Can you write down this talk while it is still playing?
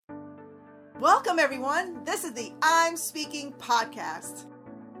Welcome, everyone. This is the I'm Speaking podcast,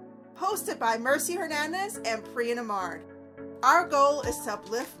 hosted by Mercy Hernandez and Priya Namard. Our goal is to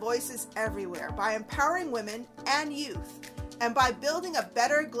uplift voices everywhere by empowering women and youth, and by building a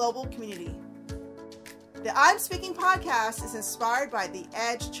better global community. The I'm Speaking podcast is inspired by the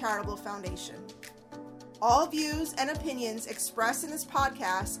Edge Charitable Foundation. All views and opinions expressed in this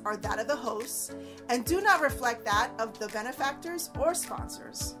podcast are that of the hosts and do not reflect that of the benefactors or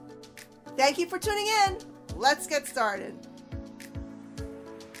sponsors. Thank you for tuning in. Let's get started.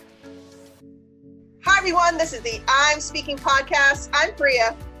 Hi, everyone. This is the I'm Speaking podcast. I'm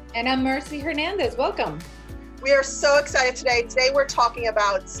Priya. And I'm Mercy Hernandez. Welcome. We are so excited today. Today we're talking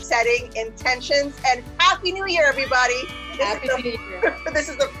about setting intentions, and Happy New Year, everybody. Happy New Year. This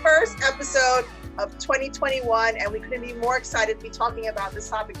is the first episode of 2021, and we couldn't be more excited to be talking about this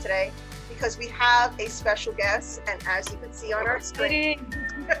topic today because we have a special guest, and as you can see on our screen.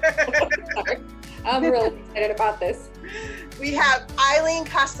 I'm really excited about this. We have Eileen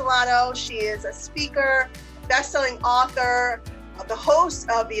Castellano. She is a speaker, best-selling author, the host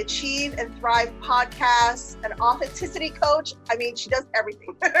of the Achieve and Thrive podcast, an authenticity coach. I mean, she does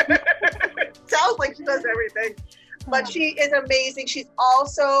everything. Sounds like she does everything, but she is amazing. She's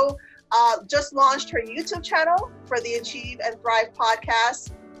also just launched her YouTube channel for the Achieve and Thrive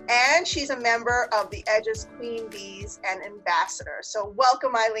podcast, and she's a member of the Edge's Queen Bees and ambassador. So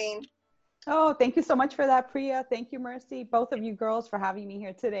welcome, Eileen. Oh, thank you so much for that, Priya. Thank you, Mercy, both of you girls, for having me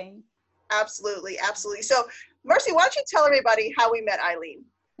here today. Absolutely, absolutely. So, Mercy, why don't you tell everybody how we met Eileen?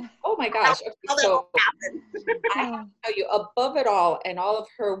 Oh my gosh. How that all happened. I have to tell you, above it all, and all of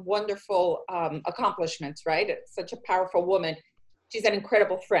her wonderful accomplishments, right? It's such a powerful woman. She's an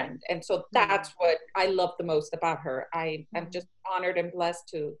incredible friend. And so that's what I love the most about her. I am just honored and blessed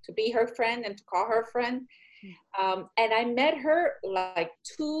to be her friend and to call her a friend. And I met her like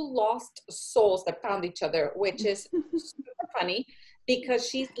two lost souls that found each other, which is super funny because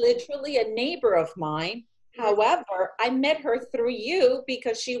she's literally a neighbor of mine. However, I met her through you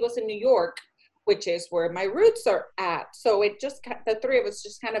because she was in New York, which is where my roots are at. So it just, the three of us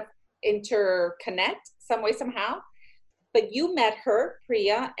just kind of interconnect some way, somehow. But you met her,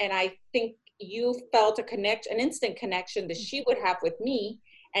 Priya, and I think you felt an instant connection that she would have with me.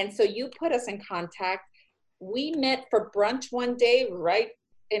 And so you put us in contact. We met for brunch one day right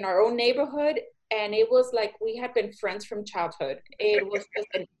in our own neighborhood, and it was like we had been friends from childhood. It was just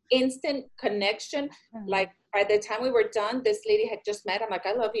an instant connection. Like by the time we were done, this lady had just met. I'm like,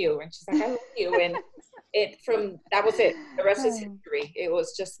 I love you. And she's like, I love you. And that was it. The rest is history. It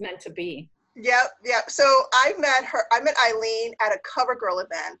was just meant to be. Yep. So I met Eileen at a CoverGirl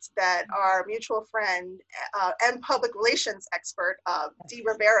event that our mutual friend and public relations expert, Dee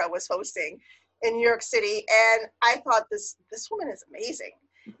Rivera, was hosting in New York City. And I thought this woman is amazing.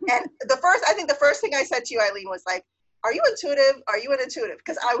 And the first thing I said to you, Eileen, was like, are you intuitive? Are you an intuitive?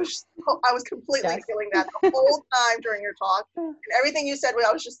 Because I was completely feeling that the whole time during your talk. And everything you said,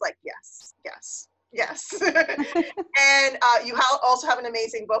 I was just like, yes. And you also have an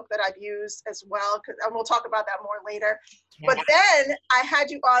amazing book that I've used as well, and we'll talk about that more later. But then I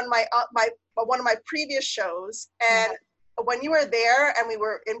had you on one of my previous shows, and when you were there and we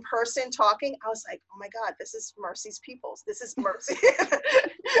were in person talking, I was like, oh my God, this is Mercy's peoples. This is Mercy.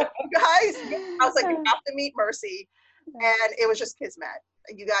 Guys, I was like, you have to meet Mercy. And it was just kismet.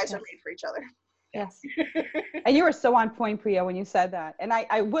 You guys are made for each other. Yes. And you were so on point, Priya, when you said that. And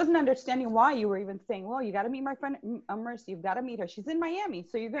I wasn't understanding why you were even saying, well, you got to meet my friend Mercy. You've got to meet her. She's in Miami.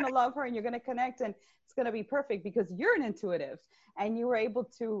 So you're going to love her and you're going to connect and it's going to be perfect because you're an intuitive and you were able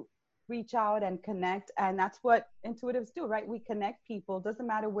to reach out and connect. And that's what intuitives do, right? We connect people. Doesn't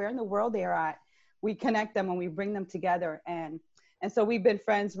matter where in the world they're at. We connect them when we bring them together. And so we've been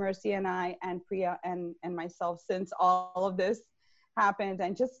friends, Mercy and I and Priya and myself, since all of this happened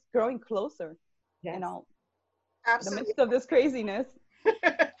and just growing closer. Yes. In the midst of this craziness.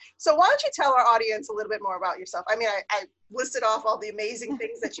 So why don't you tell our audience a little bit more about yourself? I mean, I listed off all the amazing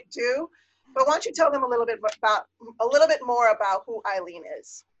things that you do, but why don't you tell them a little bit more about who Eileen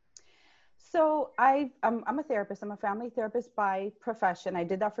is? So I'm a therapist. I'm a family therapist by profession. I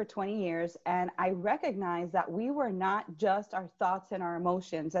did that for 20 years. And I recognized that we were not just our thoughts and our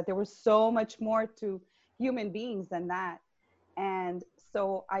emotions, that there was so much more to human beings than that. And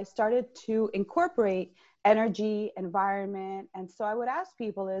so I started to incorporate energy, environment. And so I would ask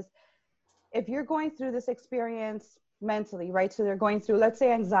people is, if you're going through this experience mentally, right? So they're going through, let's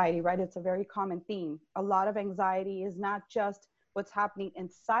say, anxiety, right? It's a very common theme. A lot of anxiety is not just what's happening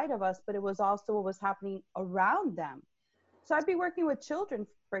inside of us, but it was also what was happening around them. So I'd be working with children,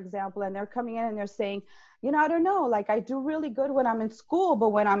 for example, and they're coming in and they're saying, you know, I don't know, like I do really good when I'm in school, but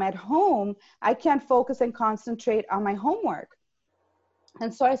when I'm at home, I can't focus and concentrate on my homework.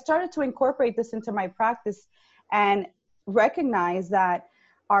 And so I started to incorporate this into my practice and recognize that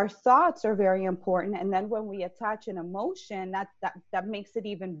our thoughts are very important. And then when we attach an emotion, that makes it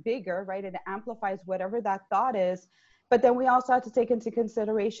even bigger, right? It amplifies whatever that thought is. But then we also have to take into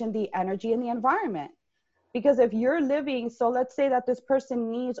consideration the energy and the environment. Because if you're living, so let's say that this person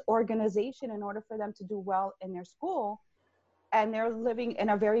needs organization in order for them to do well in their school, and they're living in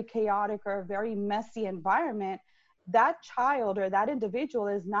a very chaotic or a very messy environment, that child or that individual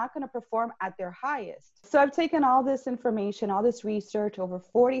is not going to perform at their highest. So I've taken all this information, all this research, over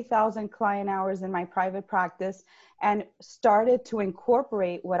 40,000 client hours in my private practice, and started to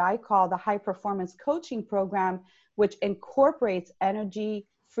incorporate what I call the high performance coaching program, which incorporates energy,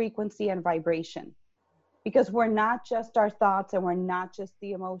 frequency, and vibration. Because we're not just our thoughts and we're not just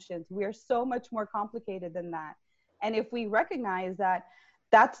the emotions. We're so much more complicated than that. And if we recognize that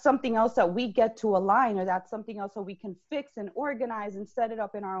that's something else that we get to align, or that's something else that we can fix and organize and set it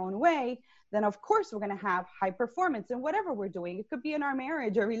up in our own way, then of course we're going to have high performance in whatever we're doing. It could be in our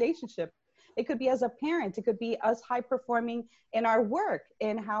marriage or relationship. It could be as a parent. It could be us high performing in our work,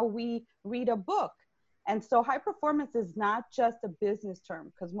 in how we read a book. And so high performance is not just a business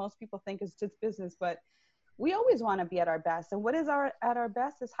term, because most people think it's just business, but we always want to be at our best. And what is at our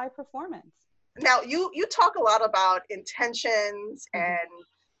best is high performance. Now, you talk a lot about intentions and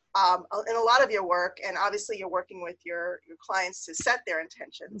in a lot of your work, and obviously you're working with your clients to set their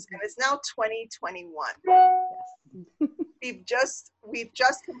intentions. And it's now 2021. Yes. we've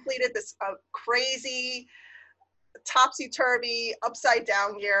just completed this crazy topsy-turvy upside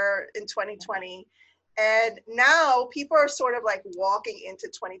down year in 2020. And now people are sort of like walking into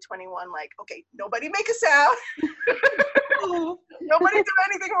 2021 like, okay, nobody make a sound. Nobody do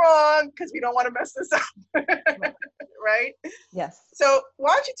anything wrong, because we don't want to mess this up. Right? Yes. So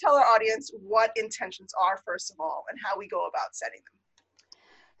why don't you tell our audience what intentions are, first of all, and how we go about setting them?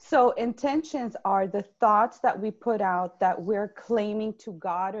 So intentions are the thoughts that we put out that we're claiming to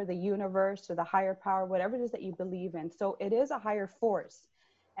God or the universe or the higher power, whatever it is that you believe in. So it is a higher force.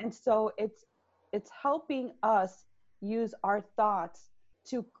 And so it's helping us use our thoughts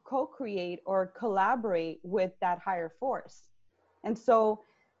to co-create or collaborate with that higher force. And so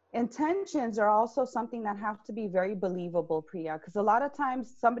intentions are also something that have to be very believable, Priya, because a lot of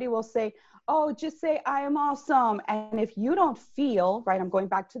times somebody will say, oh, just say I am awesome. And if you don't feel, right, I'm going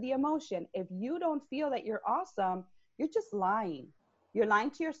back to the emotion. If you don't feel that you're awesome, you're just lying. You're lying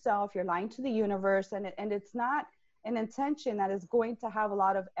to yourself, you're lying to the universe, and it's not an intention that is going to have a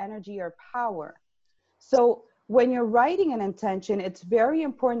lot of energy or power. So when you're writing an intention, it's very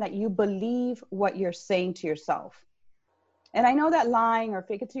important that you believe what you're saying to yourself. And I know that lying or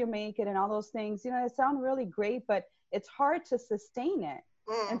fake it till you make it and all those things, you know, they sound really great, but it's hard to sustain it.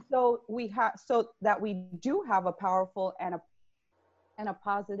 And so so that we do have a powerful and a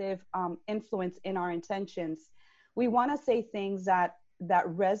positive influence in our intentions, we want to say things that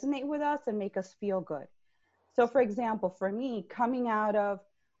resonate with us and make us feel good. So for example, for me, coming out of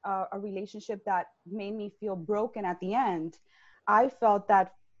a relationship that made me feel broken at the end, I felt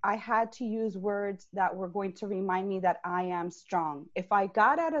that I had to use words that were going to remind me that I am strong. If I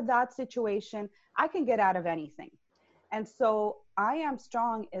got out of that situation, I can get out of anything. And so I am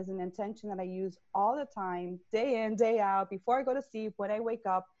strong is an intention that I use all the time, day in, day out, before I go to sleep, when I wake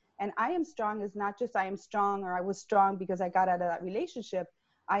up. And I am strong is not just I am strong or I was strong because I got out of that relationship.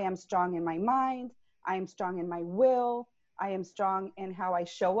 I am strong in my mind. I am strong in my will. I am strong in how I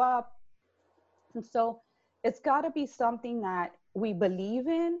show up. And so it's got to be something that we believe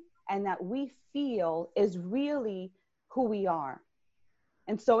in and that we feel is really who we are.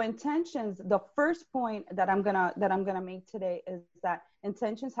 And so intentions, the first point that I'm gonna make today is that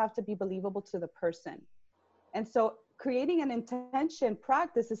intentions have to be believable to the person. And so creating an intention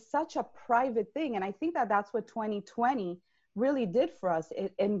practice is such a private thing. And I think that that's what 2020 really did for us.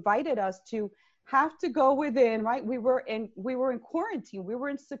 It invited us to have to go within, right? We were in quarantine. We were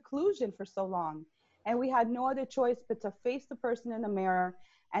in seclusion for so long. And we had no other choice but to face the person in the mirror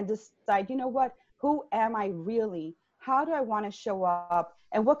and decide, you know what, who am I really? How do I want to show up?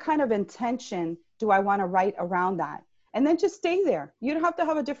 And what kind of intention do I want to write around that? And then just stay there. You don't have to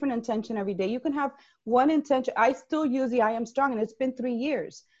have a different intention every day. You can have one intention. I still use the I am strong, and it's been 3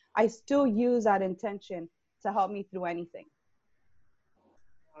 years. I still use that intention to help me through anything.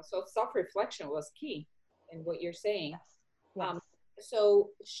 So self-reflection was key in what you're saying. Yes. So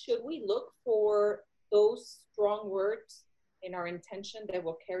should we look for those strong words in our intention that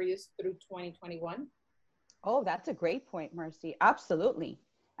will carry us through 2021? Oh, that's a great point, Mercy. Absolutely.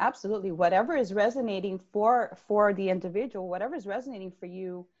 Absolutely. Whatever is resonating for the individual, whatever is resonating for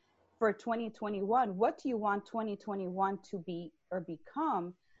you for 2021, what do you want 2021 to be or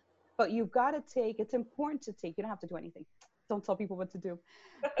become? But you've got to take, it's important to take, you don't have to do anything. Don't tell people what to do.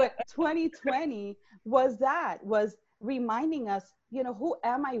 But 2020 was reminding us, you know, who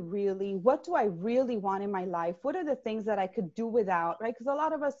am I really? What do I really want in my life? What are the things that I could do without, right? Because a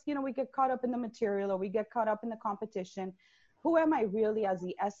lot of us, you know, we get caught up in the material or we get caught up in the competition. Who am I really as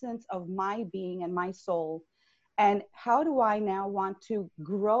the essence of my being and my soul? And how do I now want to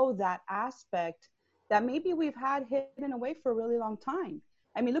grow that aspect that maybe we've had hidden away for a really long time?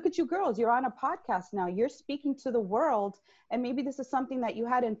 I mean, look at you girls, you're on a podcast now, you're speaking to the world, and maybe this is something that you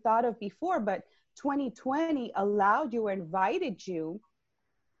hadn't thought of before, but 2020 allowed you or invited you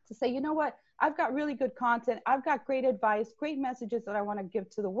to say, you know what, I've got really good content, I've got great advice, great messages that I want to give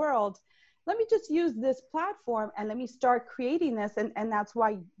to the world. Let me just use this platform and let me start creating this. And that's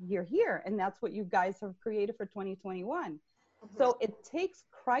why you're here. And that's what you guys have created for 2021. So it takes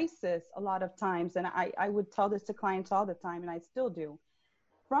crisis a lot of times. And I would tell this to clients all the time, and I still do.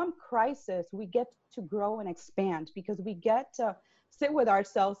 From crisis, we get to grow and expand because we get to sit with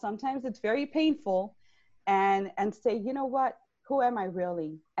ourselves. Sometimes it's very painful and say, you know what, who am I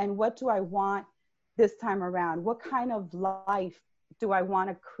really? And what do I want this time around? What kind of life do I want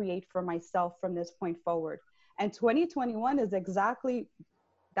to create for myself from this point forward? And 2021 is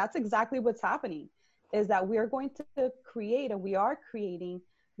that's exactly what's happening, is that we are going to create, and we are creating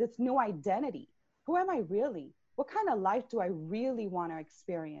this new identity. Who am I really? What kind of life do I really want to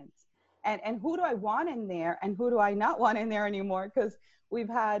experience? And who do I want in there and who do I not want in there anymore? Because we've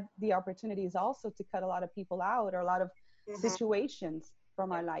had the opportunities also to cut a lot of people out or a lot of situations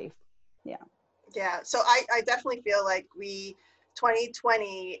from our life. Yeah. Yeah. So I definitely feel like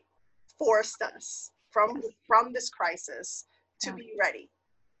 2020 forced us from this crisis to be ready.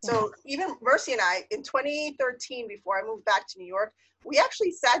 So even Mercy and I, in 2013, before I moved back to New York, we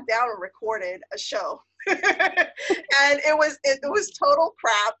actually sat down and recorded a show. And it was total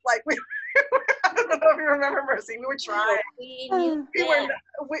crap. Like I don't know if you remember, Mercy. We were trying. We were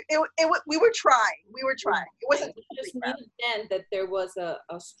trying. It wasn't. We just knew then that there was a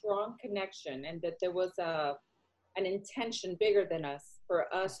strong connection and that there was an intention bigger than us for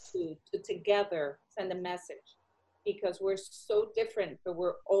us to together send a message, because we're so different, but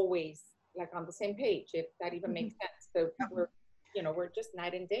we're always like on the same page, if that even makes sense. So we're just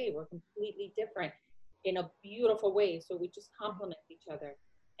night and day. We're completely different in a beautiful way. So we just complement each other.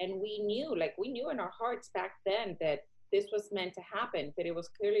 And we knew in our hearts back then that this was meant to happen, but it was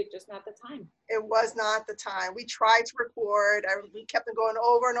clearly just not the time. It was not the time. We tried to record. We kept on going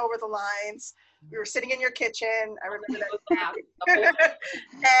over and over the lines. We were sitting in your kitchen. I remember that.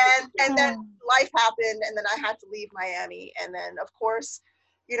 and then life happened, and then I had to leave Miami. And then, of course,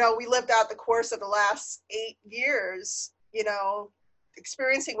 we lived out the course of the last 8 years,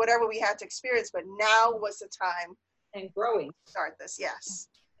 experiencing whatever we had to experience. But now was the time. And growing. To start this, yes.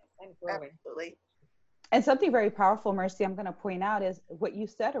 And growing. Absolutely. And something very powerful, Mercy, I'm going to point out is what you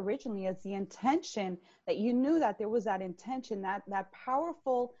said originally is the intention, that you knew that there was that intention, that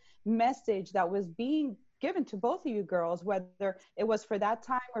powerful message that was being given to both of you girls, whether it was for that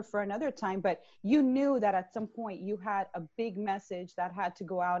time or for another time, but you knew that at some point you had a big message that had to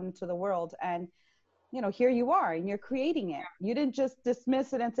go out into the world. And, here you are and you're creating it. You didn't just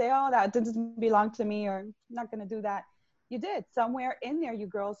dismiss it and say, oh, that doesn't belong to me, or I'm not going to do that. You did. Somewhere in there, you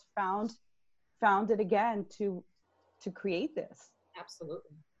girls found it again to create this.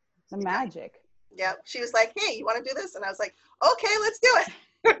 Absolutely. The magic. Yeah. She was like, hey, you want to do this? And I was like, okay, let's do it.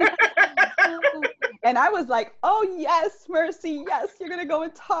 And I was like, oh yes, Mercy, yes, you're gonna go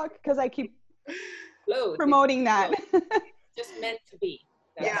and talk, because I keep promoting that. Just meant to be.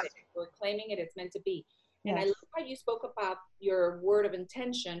 That's it. We're claiming it. It's meant to be. And I love how you spoke about your word of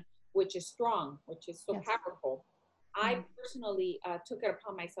intention, which is strong, which is so powerful. I personally took it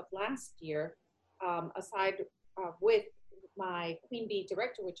upon myself last year, aside with my Queen Bee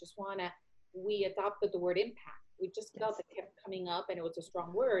director, which is Juana. We adopted the word impact. We just felt it kept coming up, and it was a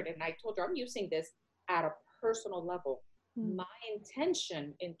strong word. And I told her, I'm using this at a personal level. My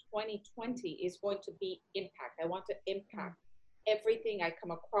intention in 2020 is going to be impact. I want to impact everything I come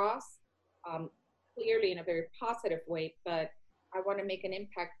across, clearly in a very positive way, but I want to make an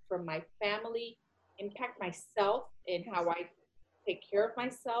impact from my family, impact myself in how I take care of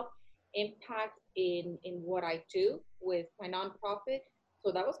myself, impact in what I do with my nonprofit.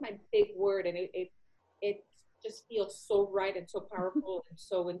 So that was my big word, and it just feels so right and so powerful and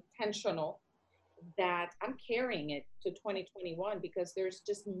so intentional that I'm carrying it to 2021, because there's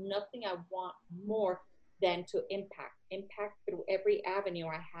just nothing I want more then to impact through every avenue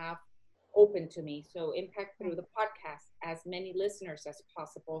I have open to me. So impact through the podcast, as many listeners as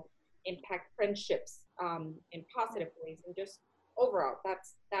possible, impact friendships in positive ways, and just overall,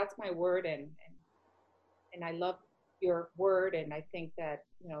 that's my word. And I love your word. And I think that,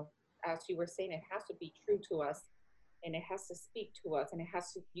 you know, as you were saying, it has to be true to us, and it has to speak to us, and it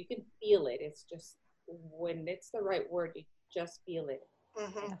has to, you can feel it. It's just, when it's the right word, you just feel it.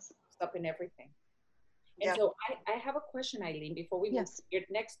 Mm-hmm. It's up in everything. And so I have a question, Eileen, before we move to your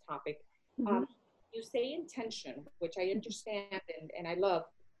next topic. You say intention, which I understand and I love.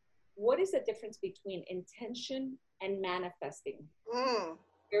 What is the difference between intention and manifesting?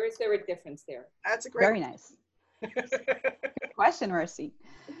 Where is there a difference there? That's a great Very nice. Good question, Mercy.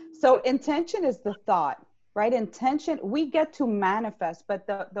 So intention is the thought, right? Intention, we get to manifest, but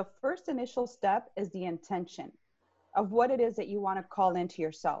the first initial step is the intention of what it is that you want to call into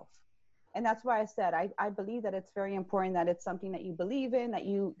yourself. And that's why I said, I believe that it's very important that it's something that you believe in, that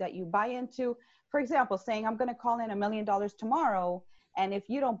you buy into. For example, saying, I'm going to call in $1 million tomorrow. And if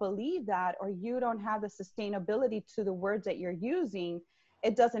you don't believe that, or you don't have the sustainability to the words that you're using,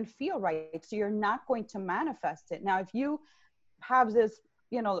 it doesn't feel right. So you're not going to manifest it. Now, if you have this,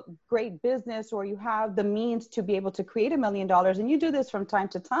 you know, great business, or you have the means to be able to create $1 million, and you do this from time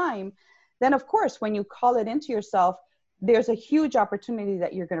to time, then of course, when you call it into yourself, there's a huge opportunity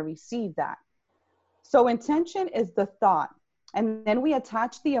that you're going to receive that. So intention is the thought. And then we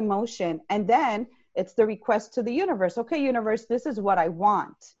attach the emotion, and then it's the request to the universe. Okay, universe, this is what I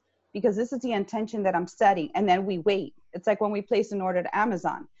want, because this is the intention that I'm setting. And then we wait. It's like when we place an order to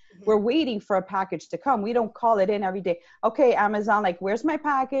Amazon. We're waiting for a package to come. We don't call it in every day. Okay, Amazon, like, where's my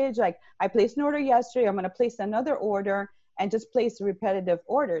package? Like, I placed an order yesterday. I'm going to place another order, and just place repetitive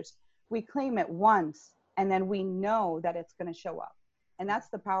orders. We claim it once, and then we know that it's going to show up. And that's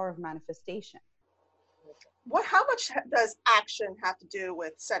the power of manifestation. How much does action have to do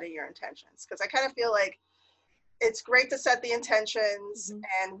with setting your intentions? Because I kind of feel like it's great to set the intentions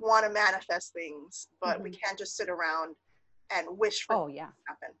and want to manifest things, but we can't just sit around and wish for it to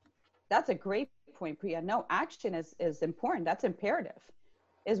happen. That's a great point, Priya. No, action is important. That's imperative.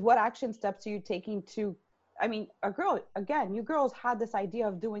 Is what action steps are you taking to, I mean, you girls had this idea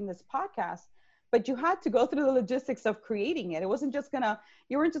of doing this podcast, but you had to go through the logistics of creating it. It wasn't just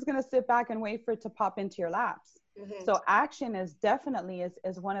you weren't just gonna sit back and wait for it to pop into your laps. So action is definitely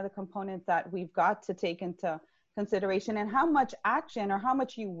is one of the components that we've got to take into consideration. And how much action, or how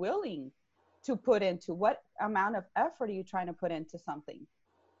much you willing to put into, what amount of effort are you trying to put into something?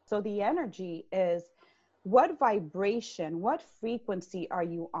 So the energy is, what vibration, what frequency are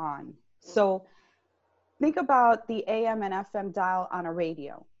you on? So think about the AM and FM dial on a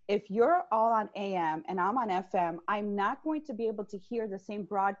radio. If you're all on AM and I'm on FM, I'm not going to be able to hear the same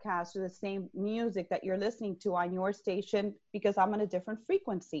broadcast or the same music that you're listening to on your station, because I'm on a different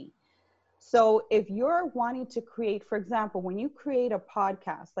frequency. So if you're wanting to create, for example, when you create a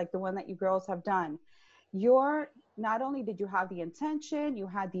podcast like the one that you girls have done, not only did you have the intention, you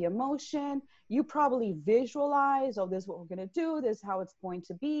had the emotion, you probably visualize, oh, this is what we're going to do, this is how it's going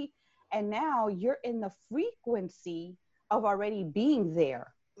to be. And now you're in the frequency of already being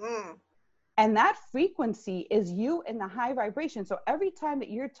there. And that frequency is you in the high vibration. So every time that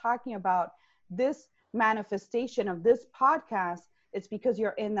you're talking about this manifestation of this podcast, it's because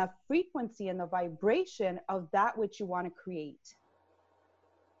you're in the frequency and the vibration of that which you want to create.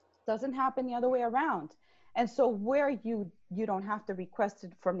 Doesn't happen the other way around. And so where you don't have to request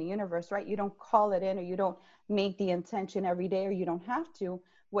it from the universe, right? You don't call it in, or you don't make the intention every day, or you don't have to.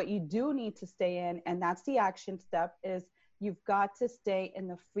 What you do need to stay in, and that's the action step, is you've got to stay in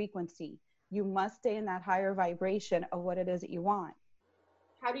the frequency. You must stay in that higher vibration of what it is that you want.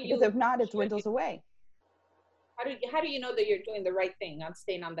 Because if not, it dwindles away. How do you know that you're doing the right thing on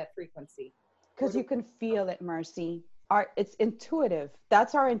staying on that frequency? Because you can feel it, Mercy. It's intuitive.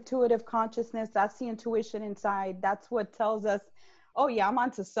 That's our intuitive consciousness. That's the intuition inside. That's what tells us, oh yeah, I'm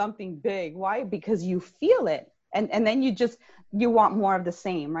onto something big. Why? Because you feel it. And then you want more of the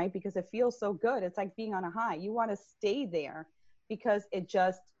same, right? Because it feels so good. It's like being on a high. You want to stay there because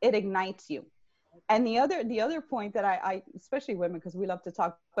it ignites you. And the other point that I especially women, because we love to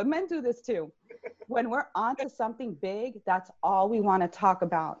talk, but men do this too. When we're onto something big, that's all we want to talk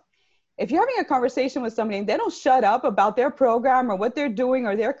about. If you're having a conversation with somebody and they don't shut up about their program or what they're doing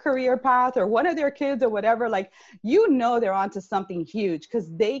or their career path or one of their kids or whatever, like, you know, they're onto something huge,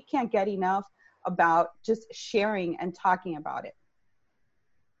 because they can't get enough about just sharing and talking about it.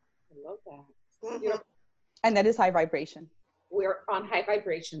 I love that. And that is high vibration. We're on high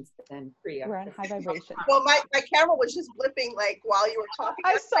vibrations then, Priya. We're on high vibration. Well, my camera was just blipping like while you were talking.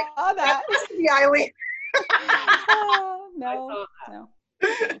 I saw that. Yeah, Eileen. No.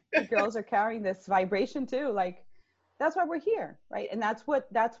 The girls are carrying this vibration too. Like, that's why we're here, right? And that's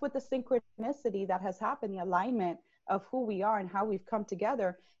what the synchronicity that has happened, the alignment of who we are and how we've come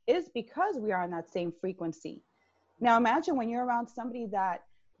together, is because we are on that same frequency. Now imagine when you're around somebody that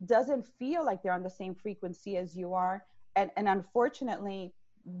doesn't feel like they're on the same frequency as you are. And unfortunately,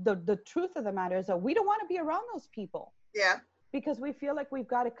 the truth of the matter is that we don't want to be around those people. Yeah. Because we feel like we've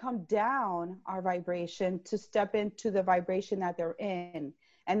got to come down our vibration to step into the vibration that they're in.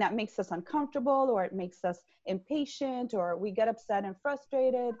 And that makes us uncomfortable, or it makes us impatient, or we get upset and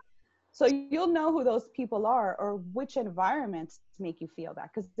frustrated. So you'll know who those people are, or which environments make you feel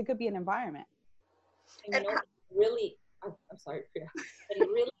that, because it could be an environment. And you know, really, I'm sorry, Priya, in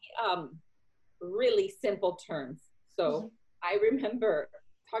really simple terms. So I remember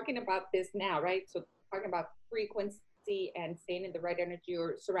talking about this now, right? So talking about frequency and staying in the right energy,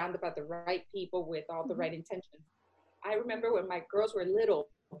 or surrounded by the right people with all the right intentions. I remember when my girls were little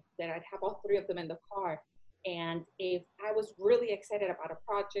that I'd have all three of them in the car. And if I was really excited about a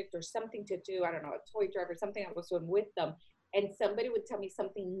project or something to do, I don't know, a toy drive or something I was doing with them, and somebody would tell me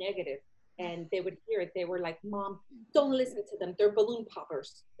something negative and they would hear it, they were like, Mom, don't listen to them. They're balloon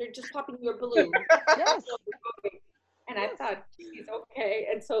poppers. They're just popping your balloon. Yes. And I thought, geez, okay.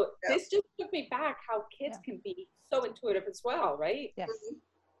 And so this just took me back how kids can be so intuitive as well, right? Yes.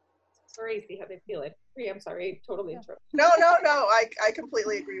 It's crazy how they feel it. I'm sorry, totally interrupted. No. I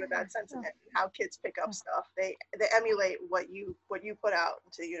completely agree with that sentiment. How kids pick up stuff. They emulate what you put out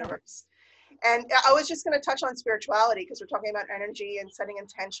into the universe. And I was just going to touch on spirituality, because we're talking about energy and setting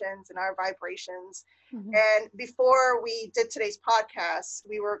intentions and our vibrations. And before we did today's podcast,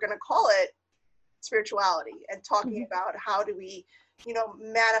 we were going to call it spirituality, and talking about how do we,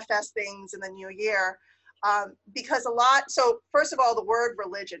 manifest things in the new year. Because so first of all, the word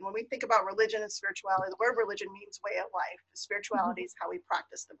religion, when we think about religion and spirituality, the word religion means way of life. Spirituality is how we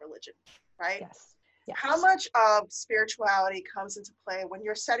practice the religion, right? Yes. How much of spirituality comes into play when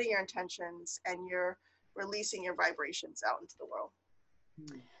you're setting your intentions and you're releasing your vibrations out into the world?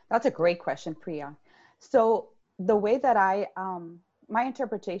 That's a great question, Priya. So the way that my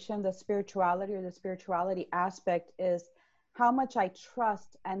interpretation, the spirituality aspect, is how much I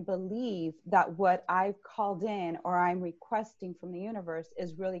trust and believe that what I've called in or I'm requesting from the universe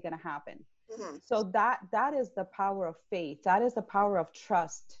is really going to happen. So that is the power of faith. That is the power of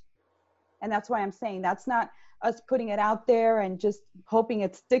trust. And that's why I'm saying that's not us putting it out there and just hoping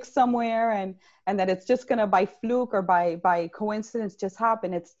it sticks somewhere and that it's just going to by fluke or by coincidence just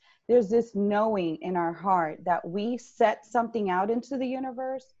happen. There's this knowing in our heart that we set something out into the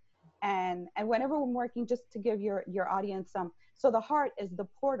universe. And whenever we're working, just to give your audience some, so the heart is the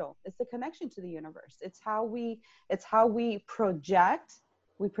portal. It's the connection to the universe. It's how we project.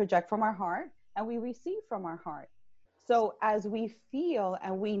 We project from our heart and we receive from our heart. So as we feel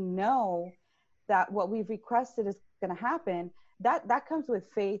and we know that what we've requested is going to happen, that comes with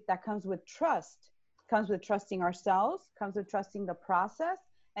faith, that comes with trust, comes with trusting ourselves, comes with trusting the process,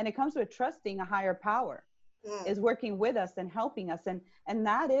 and it comes with trusting a higher power is working with us and helping us. And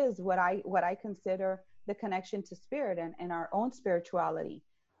that is what I consider the connection to spirit and our own spirituality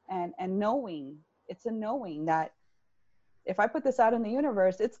and knowing. It's a knowing that if I put this out in the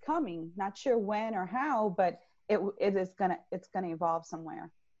universe, it's coming. Not sure when or how, but it's gonna evolve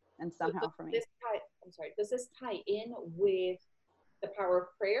somewhere and somehow for me. Does this tie in with the power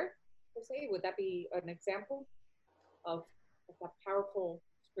of prayer, per se? Would that be an example of that powerful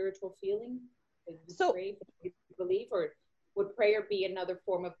spiritual feeling that you pray, you believe, or would prayer be another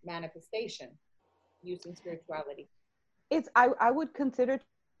form of manifestation using spirituality? I would consider it to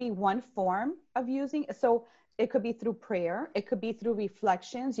be one form of using. So it could be through prayer. It could be through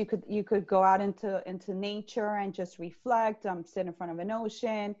reflections. You could go out into nature and just reflect. Sit in front of an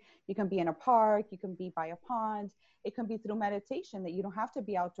ocean. You can be in a park. You can be by a pond. It can be through meditation, that you don't have to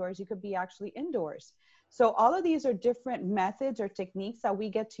be outdoors. You could be actually indoors. So all of these are different methods or techniques that we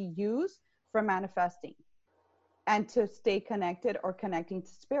get to use for manifesting and to stay connected or connecting to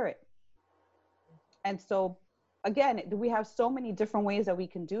spirit. And so again, we have so many different ways that we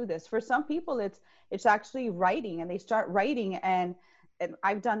can do this. For some people, it's actually writing, and they start writing. And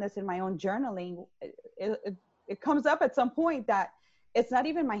I've done this in my own journaling. It comes up at some point that it's not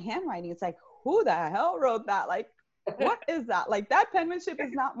even my handwriting. It's like, who the hell wrote that? Like, what is that? Like, that penmanship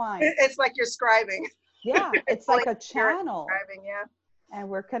is not mine. It's like you're scribing. Yeah, it's like a channel. Scribing, yeah. And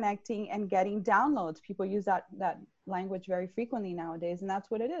we're connecting and getting downloads. People use that language very frequently nowadays, and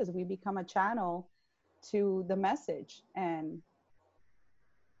that's what it is. We become a channel to the message, and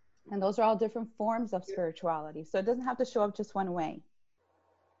those are all different forms of spirituality. So it doesn't have to show up just one way.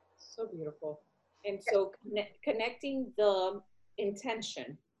 So beautiful. And so connecting the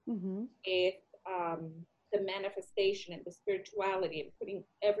intention Mm-hmm. with the manifestation and the spirituality and putting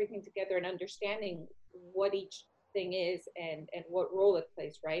everything together and understanding what each thing is and what role it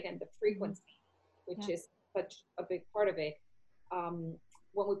plays, right? And the frequency, which Yeah. is such a big part of it. When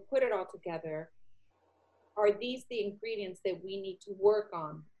we put it all together, are these the ingredients that we need to work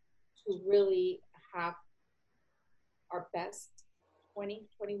on to really have our best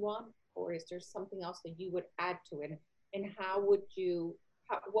 2021, or is there something else that you would add to it? And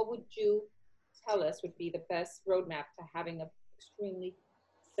what would you tell us would be the best roadmap to having a extremely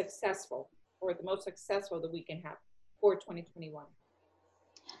successful, or the most successful that we can have for 2021?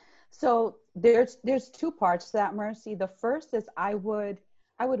 So there's two parts to that, Mercy. The first is I would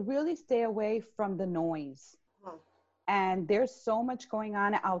really stay away from the noise. Hmm. And there's so much going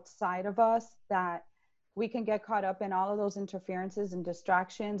on outside of us that we can get caught up in all of those interferences and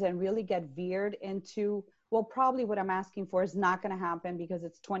distractions and really get veered into, well, probably what I'm asking for is not going to happen because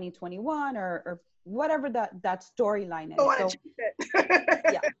it's 2021 or whatever that storyline I is. want So to change it.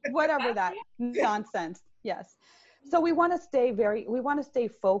 yeah, whatever that nonsense. Yes. So we want to stay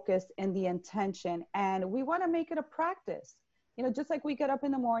focused in the intention, and we want to make it a practice. Just like we get up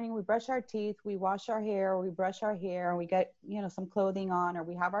in the morning, we brush our teeth, we wash our hair, we brush our hair, we get, some clothing on, or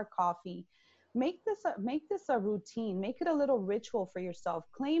we have our coffee. Make this a routine, make it a little ritual for yourself.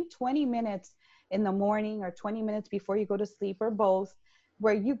 Claim 20 minutes in the morning or 20 minutes before you go to sleep, or both,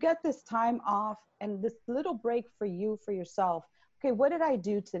 where you get this time off and this little break for you, for yourself. Okay, what did I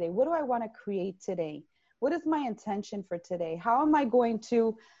do today? What do I want to create today? What is my intention for today? How am I going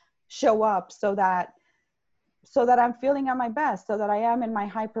to show up so that I'm feeling at my best, so that I am in my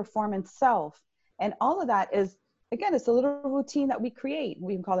high performance self? And all of that is, again, it's a little routine that we create.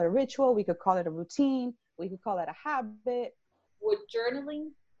 We can call it a ritual. We could call it a routine. We could call it a habit. Would journaling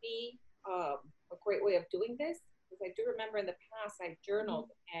be a great way of doing this? Because I do remember in the past I journaled,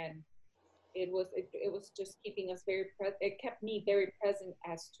 and it was just keeping us it kept me very present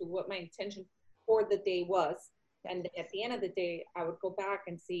as to what my intention for the day was. And at the end of the day, I would go back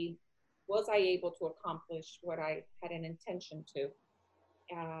and see, was I able to accomplish what I had an intention to?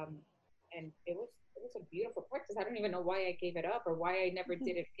 And it was a beautiful practice. I don't even know why I gave it up or why I never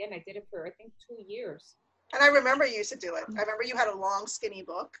did it again. I did it for, I think, 2 years. And I remember you used to do it. I remember you had a long, skinny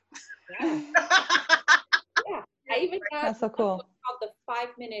book. Yeah. Yeah. I even got That's so cool. called the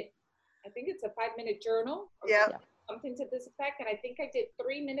 5-minute, I think it's a 5-minute journal or Yeah. something to this effect. And I think I did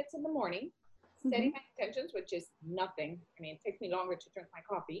 3 minutes in the morning, setting my intentions, which is nothing. I mean, it takes me longer to drink my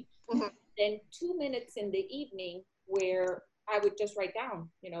coffee. Then 2 minutes in the evening where I would just write down,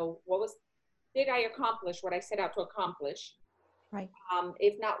 did I accomplish what I set out to accomplish? Right.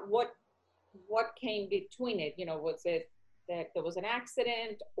 If not, what came between it? Was it that there was an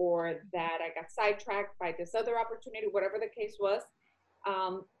accident, or that I got sidetracked by this other opportunity, whatever the case was?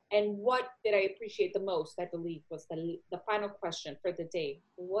 And what did I appreciate the most, I believe, was the final question for the day.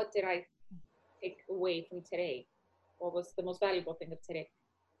 What did I take away from today? What was the most valuable thing of today?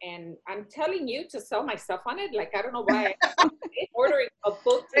 And I'm telling you to sell myself on it. Like, I don't know why I'm ordering a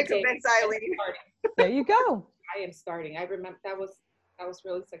book today. There you go. I am starting. I remember that was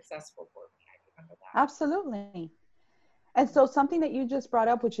really successful for me. I remember that. Absolutely. And so something that you just brought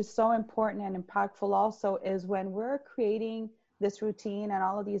up, which is so important and impactful also, is when we're creating this routine and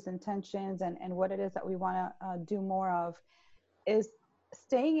all of these intentions and what it is that we want to do more of, is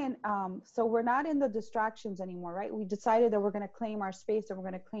staying in, so we're not in the distractions anymore, right? We decided that we're going to claim our space and we're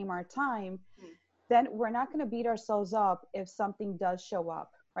going to claim our time. Then we're not going to beat ourselves up if something does show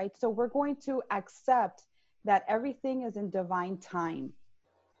up, right? So we're going to accept that everything is in divine time.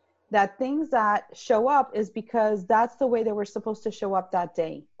 That things that show up is because that's the way that we're supposed to show up that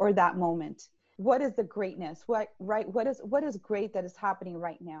day or that moment. What is the greatness? What is great that is happening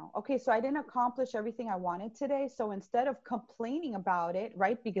right now? Okay, so I didn't accomplish everything I wanted today. So instead of complaining about it,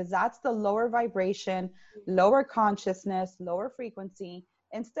 right? Because that's the lower vibration, lower consciousness, lower frequency.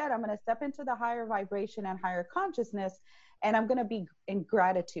 Instead, I'm going to step into the higher vibration and higher consciousness, and I'm going to be in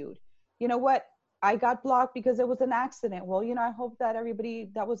gratitude. You know what? I got blocked because it was an accident. Well, I hope that everybody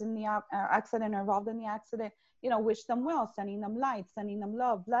that was in the accident or involved in the accident, wish them well, sending them light, sending them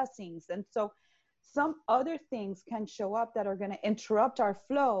love, blessings. And so some other things can show up that are going to interrupt our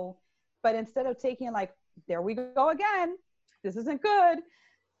flow. But instead of taking like, there we go again, this isn't good.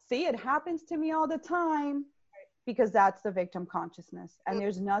 See, it happens to me all the time, because that's the victim consciousness. And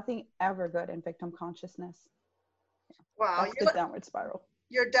there's nothing ever good in victim consciousness. Wow. That's the downward spiral.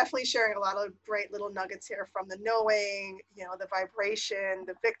 You're definitely sharing a lot of great little nuggets here, from the knowing, the vibration,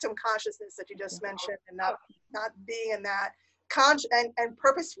 the victim consciousness that you just mentioned, and not being in that and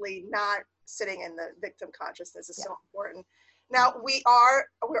purposefully not sitting in the victim consciousness is so important. Now we are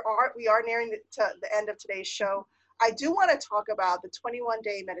nearing the end of today's show. I do want to talk about the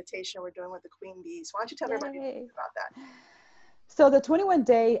 21-day meditation we're doing with the Queen Bees. Why don't you tell everybody about that? So the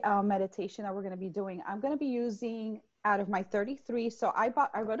 21-day meditation that we're going to be doing, I'm going to be using out of my 33. So I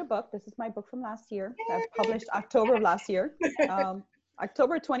wrote a book. This is my book from last year. I published October of last year,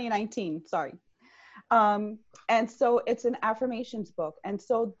 October 2019. Sorry. And so it's an affirmations book. And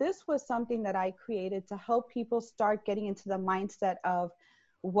so this was something that I created to help people start getting into the mindset of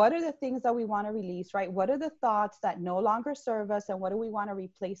what are the things that we want to release, right? What are the thoughts that no longer serve us, and what do we want to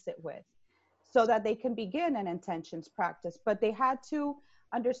replace it with, so that they can begin an intentions practice. But they had to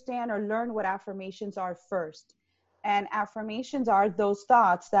understand or learn what affirmations are first. And affirmations are those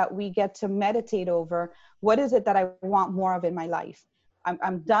thoughts that we get to meditate over. What is it that I want more of in my life?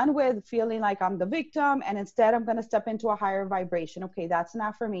 I'm done with feeling like I'm the victim, and instead I'm going to step into a higher vibration. Okay, that's an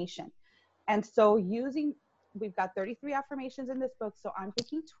affirmation. And so we've got 33 affirmations in this book. So I'm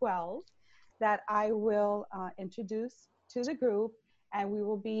picking 12 that I will introduce to the group. And we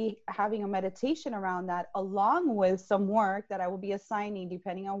will be having a meditation around that, along with some work that I will be assigning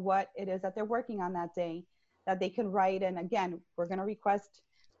depending on what it is that they're working on that day, that they can write. And again, we're going to request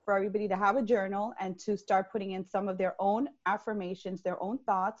for everybody to have a journal and to start putting in some of their own affirmations, their own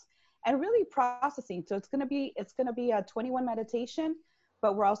thoughts, and really processing. So it's going to be a 21 meditation,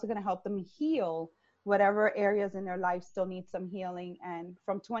 but we're also going to help them heal whatever areas in their life still need some healing. And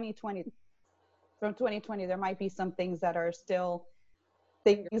from 2020, there might be some things that are still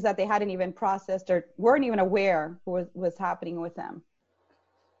things that they hadn't even processed or weren't even aware was happening with them.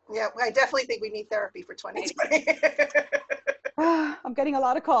 Yeah, I definitely think we need therapy for 2020. I'm getting a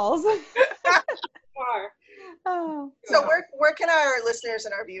lot of calls. Oh. So where can our listeners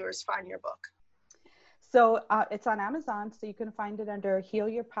and our viewers find your book? So it's on Amazon, so you can find it under Heal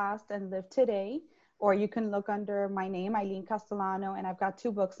Your Past and Live Today, or you can look under my name, Eileen Castellano, and I've got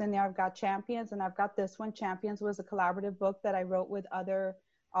 2 books in there. I've got Champions, and I've got this one. Champions was a collaborative book that I wrote with other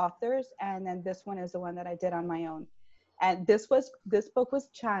authors, and then this one is the one that I did on my own. And this book was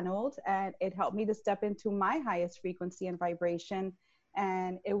channeled, and it helped me to step into my highest frequency and vibration.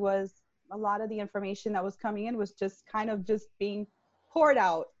 And it was a lot of the information that was coming in was just kind of just being poured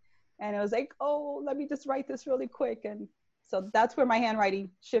out. And it was like, oh, let me just write this really quick. And so that's where my handwriting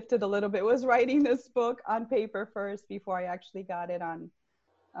shifted a little bit, was writing this book on paper first before I actually got it on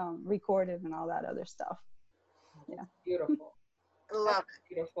recorded and all that other stuff. Yeah. Beautiful. Love it.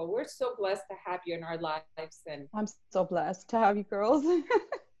 Beautiful. We're so blessed to have you in our lives. And I'm so blessed to have you girls. I'm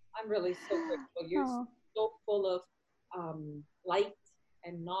really so grateful. You're so full of light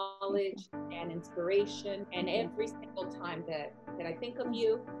and knowledge and inspiration. And every single time that I think of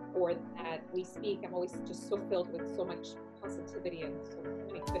you or that we speak, I'm always just so filled with so much positivity and so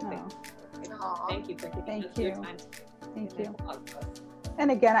many good things. Thank you for giving us your time today. Thank you.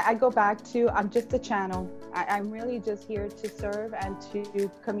 And again, I go back to, I'm just a channel. I'm really just here to serve and to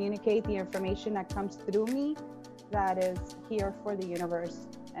communicate the information that comes through me that is here for the universe.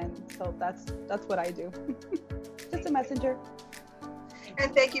 And so that's what I do. Just a messenger.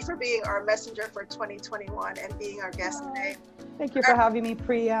 And thank you for being our messenger for 2021 and being our guest today. Thank you for having me,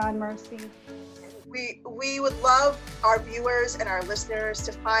 Priya and Mercy. We would love our viewers and our listeners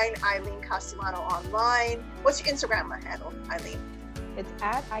to find Eileen Castellano online. What's your Instagram handle, Eileen? It's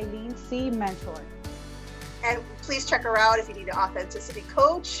at Eileen C. Mentor. And please check her out if you need an authenticity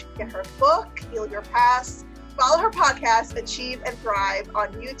coach. Get her book, Heal Your Past. Follow her podcast, Achieve and Thrive,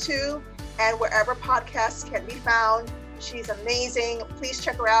 on YouTube and wherever podcasts can be found. She's amazing. Please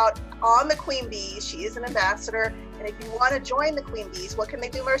check her out on the Queen Bees. She is an ambassador. And if you want to join the Queen Bees, what can they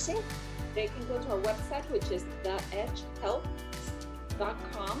do, Mercy? They can go to our website, which is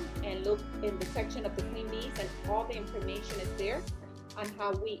theedgehealth.com, and look in the section of the Queen Bees, and all the information is there on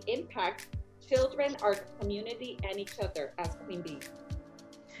how we impact children, our community, and each other as Queen Bees.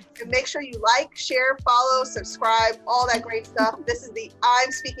 And make sure you like, share, follow, subscribe, all that great stuff. This is the I'm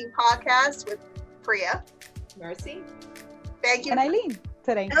Speaking podcast with Priya, Mercy, thank you, and Eileen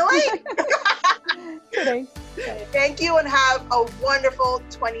today. And Eileen. Today. Thank you, and have a wonderful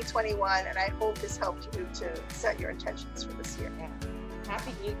 2021. And I hope this helped you to set your intentions for this year. Yeah.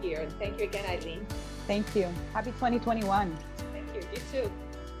 Happy New Year, and thank you again, Eileen. Thank you. Happy 2021. Thank you. You too.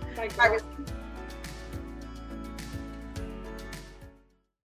 Bye, Bye. girls.